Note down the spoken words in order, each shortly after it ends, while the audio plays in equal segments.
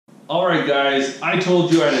Alright guys, I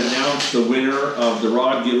told you I'd announce the winner of the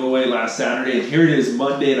rod giveaway last Saturday, and here it is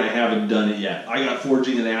Monday and I haven't done it yet. I got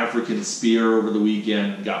forging an African spear over the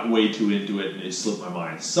weekend, got way too into it and it slipped my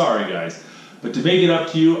mind. Sorry guys. But to make it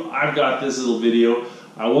up to you, I've got this little video.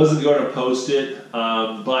 I wasn't going to post it,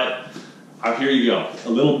 but here you go. A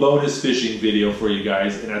little bonus fishing video for you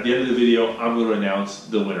guys, and at the end of the video, I'm going to announce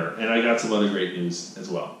the winner. And I got some other great news as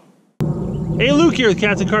well. Hey, Luke here with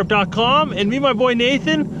catsandcarp.com, and me and my boy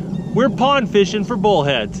Nathan, we're pond fishing for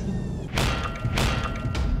bullheads.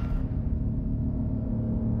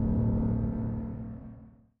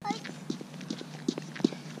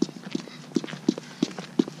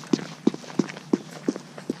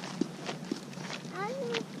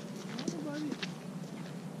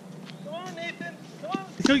 Come on, Nathan. Come on.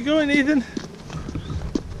 Keep going, Nathan.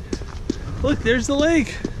 Look, there's the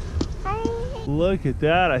lake. Look at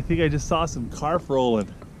that. I think I just saw some carp rolling.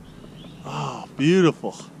 Oh,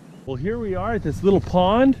 beautiful. Well, here we are at this little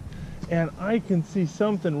pond, and I can see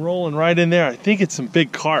something rolling right in there. I think it's some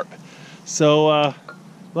big carp. So,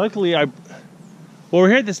 luckily, we're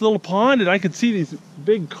here at this little pond, and I could see these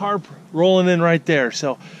big carp rolling in right there.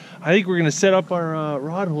 So, I think we're going to set up our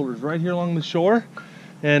rod holders right here along the shore.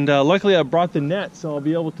 And luckily, I brought the net, so I'll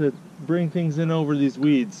be able to bring things in over these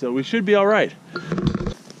weeds. So, we should be all right.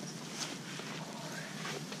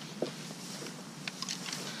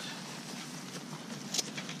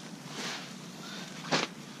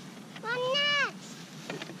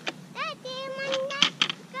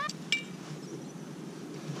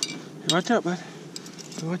 Watch out, bud.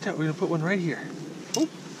 Watch out, we're gonna put one right here. Oh.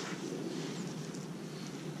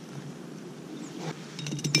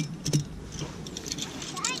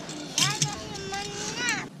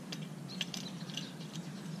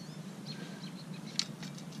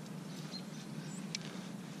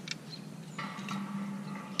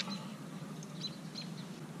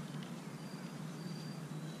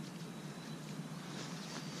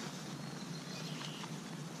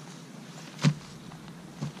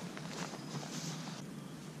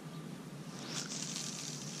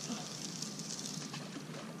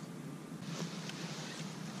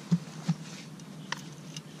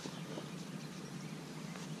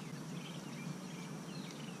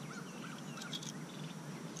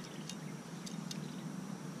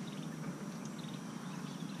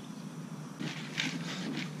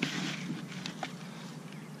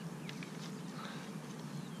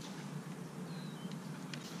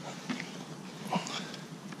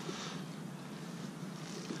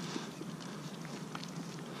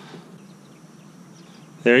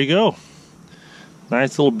 There you go.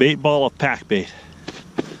 Nice little bait ball of pack bait.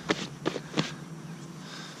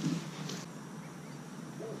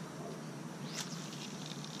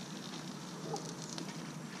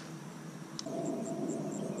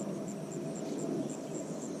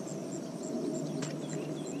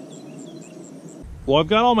 Well, I've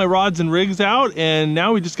got all my rods and rigs out, and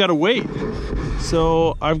now we just gotta wait.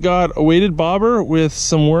 So I've got a weighted bobber with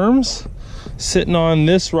some worms sitting on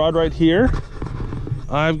this rod right here.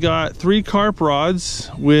 I've got 3 carp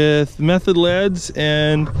rods with method leads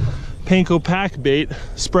and panko pack bait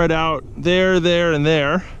spread out there, there, and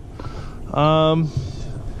there. And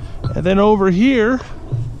then over here,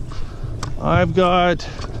 I've got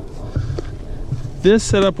this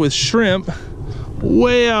set up with shrimp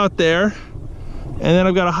way out there. And then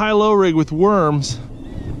I've got a high-low rig with worms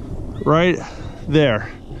right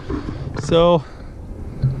there. So,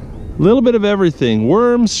 a little bit of everything.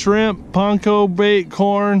 Worms, shrimp, panko bait,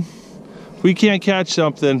 corn. If we can't catch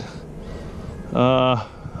something, I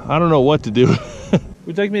don't know what to do.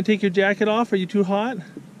 Would you like me to take your jacket off? Are you too hot?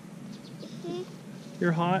 Mm-hmm.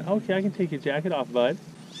 You're hot? Okay, I can take your jacket off, bud.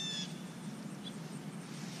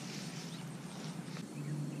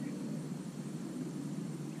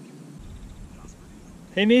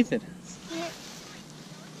 Hey, Nathan. Yeah.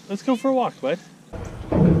 Let's go for a walk, bud.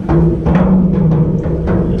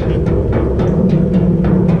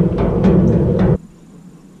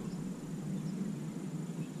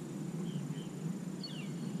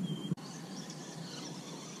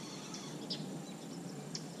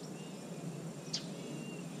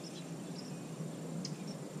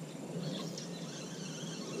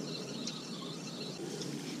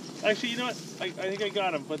 Actually, you know what? I think I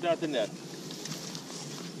got him, but that's the net.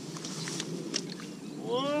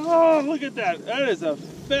 Whoa, look at that. That is a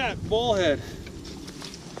fat bullhead.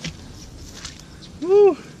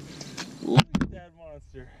 Woo! Look at that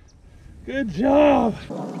monster. Good job.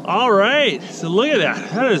 All right, so look at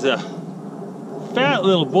that. That is a fat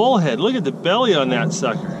little bullhead. Look at the belly on that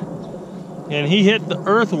sucker. And he hit the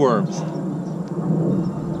earthworms.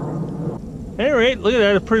 Hey, right, look at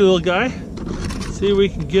that, a pretty little guy. See if we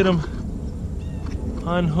can get them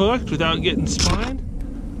unhooked without getting spined.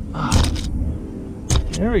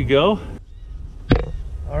 There we go.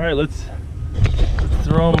 All right, let's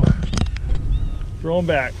throw them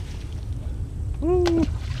back. Woo.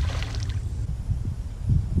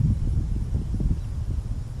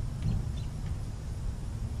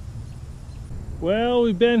 Well,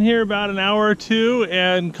 we've been here about an hour or two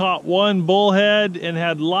and caught one bullhead and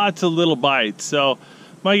had lots of little bites. So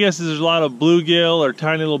my guess is there's a lot of bluegill or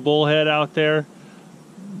tiny little bullhead out there.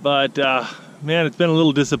 But man, it's been a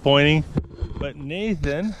little disappointing. But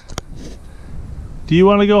Nathan, do you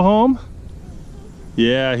want to go home?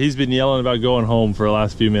 Yeah, he's been yelling about going home for the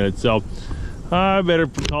last few minutes. So I better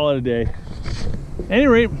call it a day. At any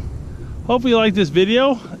rate, hopefully you liked this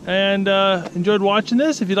video and enjoyed watching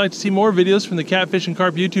this. If you'd like to see more videos from the Catfish and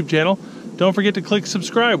Carp YouTube channel, don't forget to click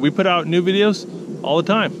subscribe. We put out new videos all the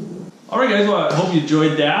time. All right, guys, well, I hope you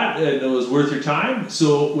enjoyed that and it was worth your time.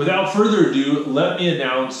 So without further ado, let me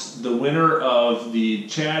announce the winner of the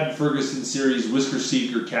Chad Ferguson Series Whisker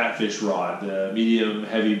Seeker Catfish rod, the medium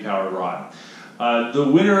heavy powered rod. The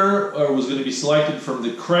winner was going to be selected from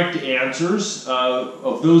the correct answers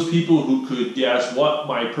of those people who could guess what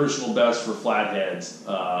my personal best for flatheads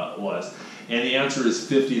was. And the answer is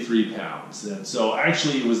 53 pounds. And so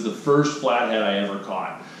actually it was the first flathead I ever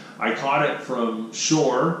caught. I caught it from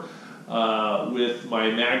shore with my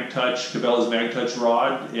Cabela's Mag Touch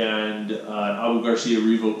rod and Abu Garcia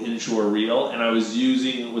Revo inshore reel. And I was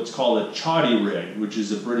using what's called a choddy rig, which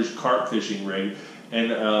is a British carp fishing rig,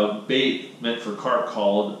 and a bait meant for carp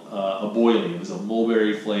called a boilie. It was a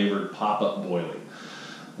mulberry flavored pop-up boilie.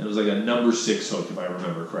 It was like a number 6 hook, if I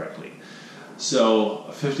remember correctly. So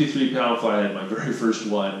a 53-pound flathead, my very first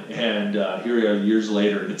one, and here we are years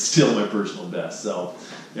later, and it's still my personal best. So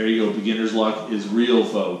there you go, beginner's luck is real,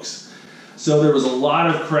 folks. So there was a lot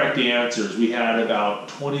of correct answers. We had about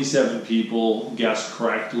 27 people guess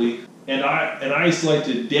correctly, and I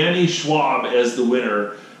selected Danny Schwab as the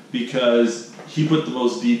winner because he put the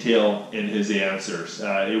most detail in his answers.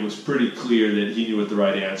 It was pretty clear that he knew what the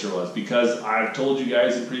right answer was because I've told you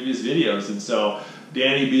guys in previous videos, and so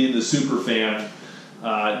Danny, being the super fan,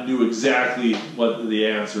 knew exactly what the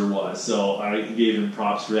answer was, so I gave him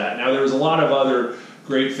props for that. Now there was a lot of other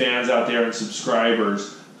great fans out there and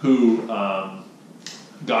subscribers who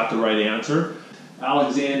got the right answer.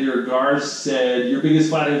 Alexander Gars said, your biggest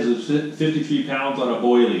flathead was 53 pounds on a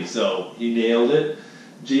boilie, so he nailed it.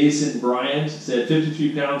 Jason Bryant said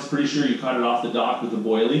 53 pounds, pretty sure you caught it off the dock with a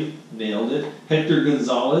boilie. Nailed it. Hector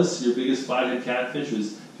Gonzalez, your biggest flathead catfish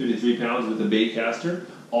was 53 pounds with a bait caster.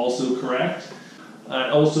 Also correct.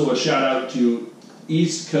 Also a shout out to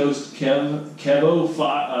East Coast Kevo,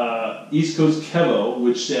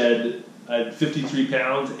 which said 53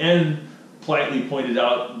 pounds and politely pointed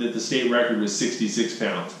out that the state record was 66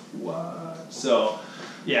 pounds. What? So,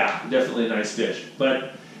 yeah, definitely a nice fish.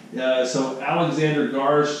 But so Alexander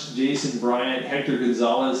Garsh, Jason Bryant, Hector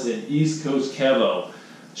Gonzalez, and East Coast Kevo,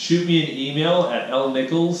 shoot me an email at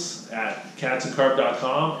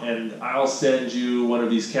lnichols@catsandcarp.com and I'll send you one of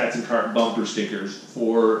these Cats and Carp bumper stickers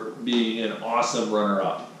for being an awesome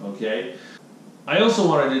runner-up, okay? I also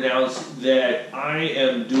wanted to announce that I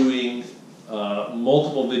am doing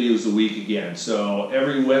multiple videos a week again. So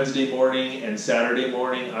every Wednesday morning and Saturday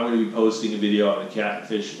morning, I'm going to be posting a video on the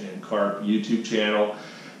Catfish and Carp YouTube channel.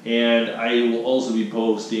 And I will also be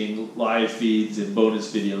posting live feeds and bonus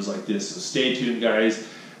videos like this. So stay tuned, guys.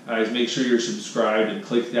 Make sure you're subscribed and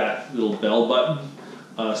click that little bell button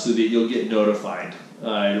so that you'll get notified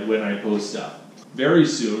when I post stuff. Very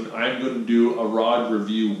soon, I'm going to do a rod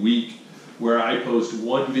review week where I post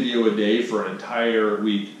one video a day for an entire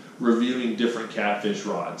week reviewing different catfish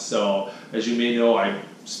rods. So as you may know, I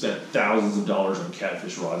spent thousands of dollars on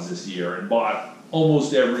catfish rods this year and bought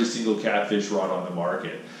almost every single catfish rod on the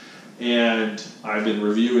market. And I've been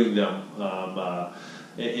reviewing them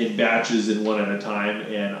in batches and one at a time,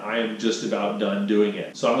 and I am just about done doing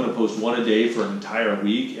it. So I'm going to post one a day for an entire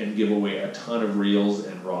week and give away a ton of reels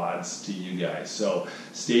and rods to you guys. So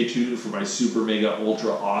stay tuned for my super mega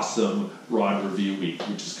ultra awesome rod review week,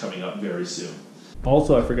 which is coming up very soon.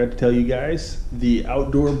 Also, I forgot to tell you guys, the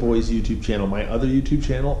Outdoor Boys YouTube channel, my other YouTube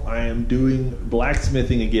channel, I am doing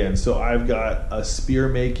blacksmithing again. So I've got a spear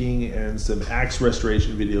making and some axe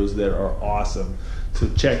restoration videos that are awesome. So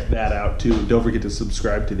check that out too. Don't forget to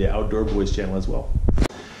subscribe to the Outdoor Boys channel as well.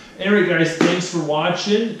 Anyway, guys, thanks for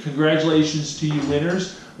watching. Congratulations to you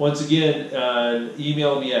winners. Once again,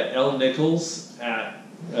 email me at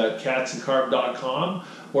lnichols@catsandcarp.com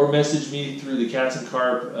or message me through the Cats and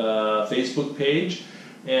Carp Facebook page,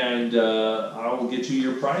 and I will get you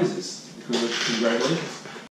your prizes. Congratulations.